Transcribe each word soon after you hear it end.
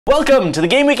Welcome to the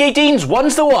Game Week 18's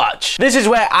Ones to Watch. This is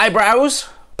where I browse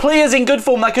players in good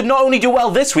form that could not only do well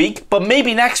this week, but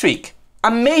maybe next week,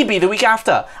 and maybe the week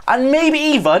after, and maybe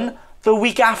even the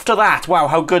week after that. Wow,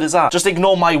 how good is that? Just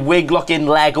ignore my wig-looking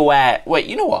Lego wear. Wait,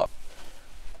 you know what?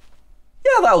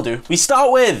 Yeah, that'll do. We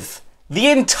start with the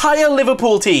entire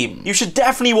Liverpool team. You should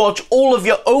definitely watch all of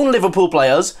your own Liverpool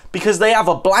players because they have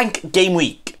a blank game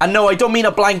week. And no, I don't mean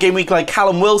a blank game week like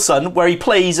Callum Wilson, where he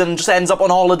plays and just ends up on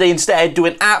holiday instead,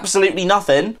 doing absolutely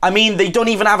nothing. I mean, they don't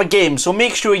even have a game, so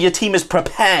make sure your team is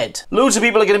prepared. Loads of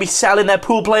people are going to be selling their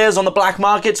pool players on the black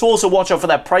market, so also watch out for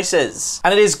their prices.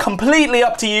 And it is completely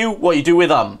up to you what you do with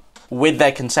them. With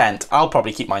their consent. I'll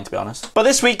probably keep mine, to be honest. But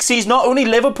this week sees not only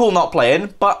Liverpool not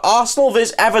playing, but Arsenal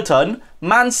vs Everton,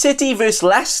 Man City vs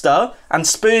Leicester, and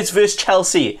Spurs vs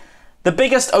Chelsea. The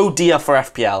biggest oh dear for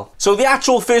FPL. So the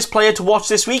actual first player to watch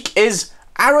this week is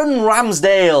Aaron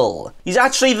Ramsdale. He's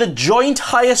actually the joint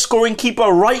highest scoring keeper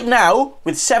right now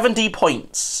with 70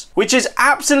 points. Which is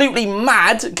absolutely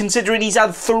mad considering he's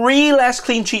had 3 less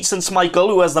clean sheets than Schmeichel,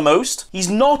 who has the most.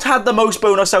 He's not had the most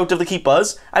bonus out of the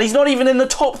keepers, and he's not even in the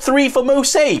top 3 for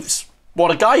most saves. What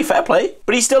a guy, fair play.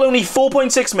 But he's still only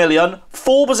 4.6 million,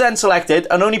 4% selected,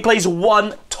 and only plays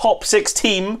one top 6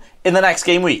 team in the next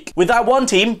game week. With that one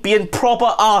team being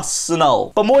proper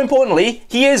Arsenal. But more importantly,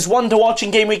 he is one to watch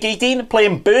in Game Week 18,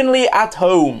 playing Burnley at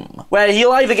home, where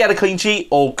he'll either get a clean sheet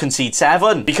or concede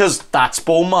 7, because that's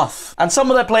Bournemouth. And some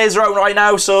of their players are out right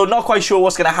now, so not quite sure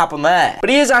what's going to happen there.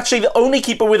 But he is actually the only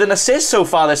keeper with an assist so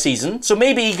far this season, so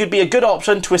maybe he could be a good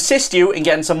option to assist you in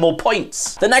getting some more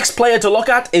points. The next player to look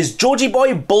at is Georgie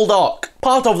Boy Bulldog.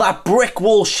 Part of that brick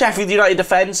wall Sheffield United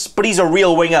defence, but he's a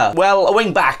real winger. Well, a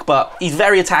wing back, but he's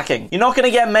very attacking. You're not going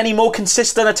to get many more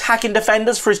consistent attacking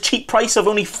defenders for his cheap price of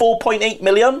only 4.8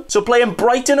 million. So playing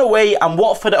Brighton away and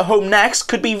Watford at home next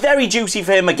could be very juicy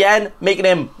for him again, making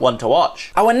him one to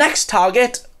watch. Our next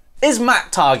target is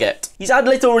Matt Target. He's had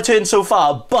little return so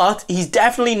far, but he's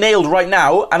definitely nailed right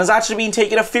now and has actually been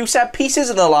taking a few set pieces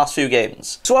in the last few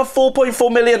games. So at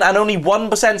 4.4 million and only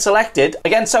 1% selected,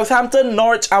 against Southampton,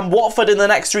 Norwich and Watford in the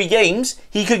next 3 games,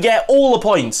 he could get all the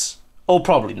points. Or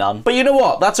probably none. But you know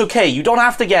what? That's okay. You don't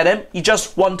have to get him. You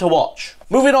just want to watch.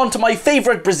 Moving on to my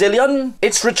favourite Brazilian,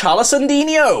 it's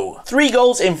Richarlisson. 3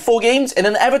 goals in 4 games in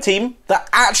an Ever team that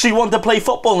actually want to play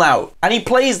football now. And he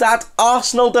plays that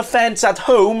Arsenal defence at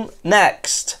home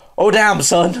next. Oh damn,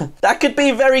 son. That could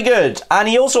be very good. And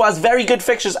he also has very good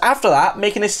fixtures after that,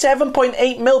 making his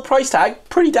 7.8 mil price tag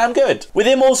pretty damn good. With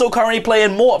him also currently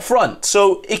playing more up front,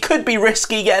 so it could be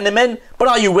risky getting him in, but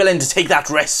are you willing to take that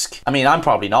risk? I mean, I'm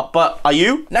probably not, but are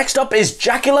you? Next up is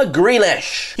Jackula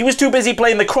Grealish. He was too busy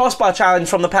playing the crossbar challenge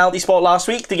from the penalty spot last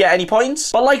week to get any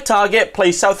points, but like Target,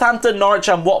 plays Southampton, Norwich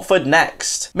and Watford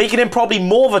next, making him probably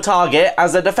more of a target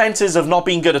as their defences have not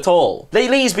been good at all.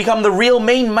 Lately, he's become the real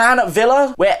main man at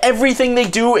Villa, where everything they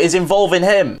do is involving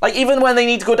him. Like even when they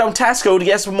need to go down Tesco to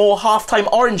get some more half-time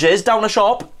oranges down the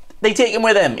shop, they take him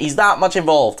with him. He's that much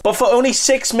involved. But for only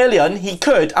 6 million, he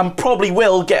could and probably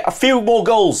will get a few more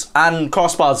goals and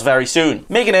crossbars very soon,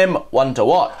 making him one to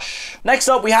watch. Next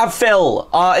up, we have Phil.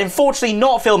 Unfortunately,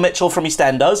 not Phil Mitchell from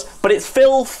EastEnders, but it's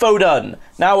Phil Foden.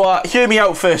 Now, hear me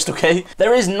out first, okay?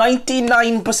 There is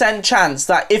 99% chance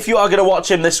that if you are going to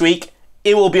watch him this week,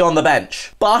 it will be on the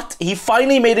bench. But he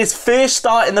finally made his first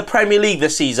start in the Premier League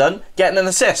this season, getting an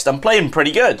assist and playing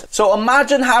pretty good. So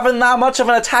imagine having that much of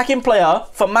an attacking player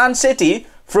for Man City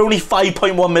for only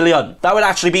 5.1 million. That would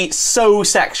actually be so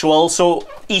sexual, so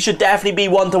he should definitely be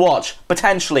one to watch,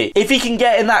 potentially. If he can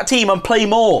get in that team and play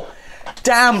more.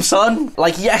 Damn, son.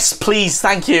 Like, yes, please,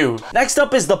 thank you. Next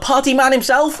up is the party man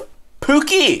himself,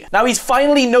 Pookie. Now he's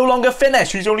finally no longer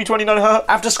finished. He's only 29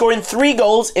 after scoring 3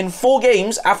 goals in 4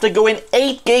 games after going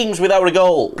 8 games without a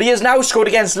goal. But he has now scored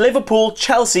against Liverpool,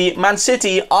 Chelsea, Man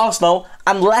City, Arsenal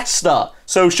and Leicester.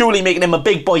 So surely making him a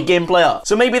big boy game player.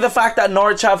 So maybe the fact that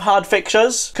Norwich have hard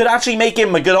fixtures could actually make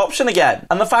him a good option again.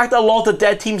 And the fact that a lot of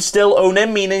dead teams still own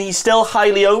him, meaning he's still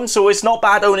highly owned, so it's not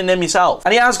bad owning him yourself.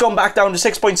 And he has gone back down to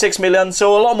 6.6 million,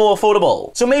 so a lot more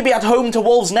affordable. So maybe at home to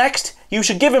Wolves next, you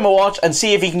should give him a watch and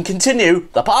see if he can continue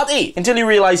the party. Until you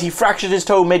realise he fractured his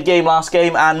toe mid-game last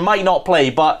game and might not play,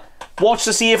 but watch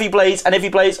to see if he plays, and if he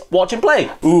plays, watch him play.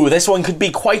 Ooh, this one could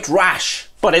be quite rash.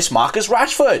 But it's Marcus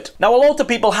Rashford. Now, a lot of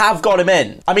people have got him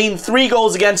in. I mean, 3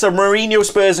 goals against the Mourinho,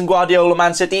 Spurs and Guardiola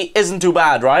Man City isn't too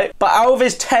bad, right? But out of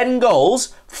his 10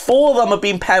 goals, 4 of them have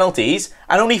been penalties,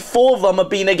 and only 4 of them have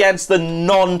been against the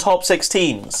non-top 6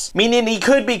 teams. Meaning he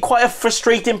could be quite a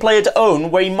frustrating player to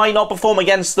own, where he might not perform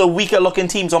against the weaker looking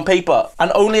teams on paper,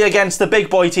 and only against the big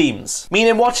boy teams.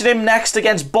 Meaning watching him next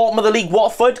against bottom of the league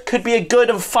Watford could be a good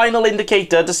and final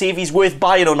indicator to see if he's worth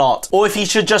buying or not, or if he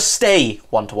should just stay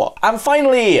one to watch. And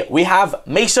finally, we have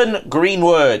Mason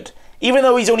Greenwood. Even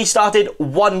though he's only started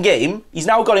 1 game, he's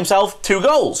now got himself 2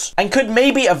 goals, and could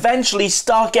maybe eventually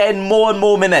start getting more and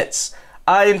more minutes.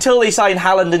 Until they sign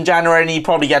Haaland in January and he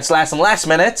probably gets less and less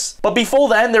minutes. But before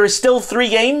then, there is still 3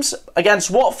 games against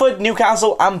Watford,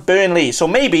 Newcastle and Burnley. So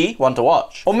maybe one to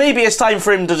watch. Or maybe it's time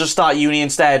for him to just start uni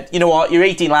instead. You know what, you're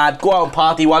 18 lad, go out and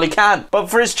party while you can. But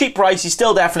for his cheap price, he's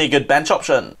still definitely a good bench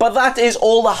option. But that is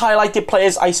all the highlighted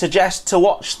players I suggest to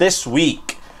watch this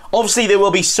week. Obviously, there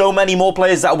will be so many more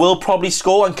players that will probably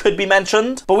score and could be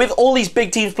mentioned. But with all these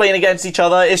big teams playing against each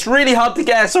other, it's really hard to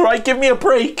guess, alright? Give me a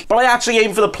break. But I actually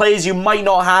aim for the players you might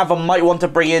not have and might want to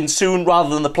bring in soon, rather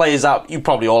than the players that you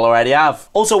probably all already have.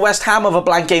 Also, West Ham have a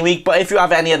blank game week, but if you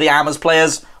have any of the Hammers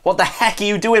players, what the heck are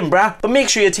you doing, bruh? But make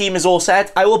sure your team is all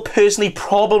set. I will personally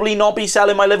probably not be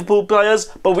selling my Liverpool players,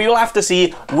 but we will have to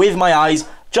see with my eyes,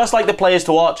 just like the players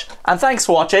to watch. And thanks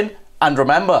for watching, and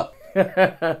remember...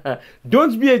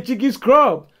 Don't be a cheeky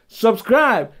scrub.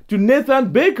 Subscribe to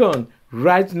Nathan Bacon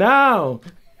right now.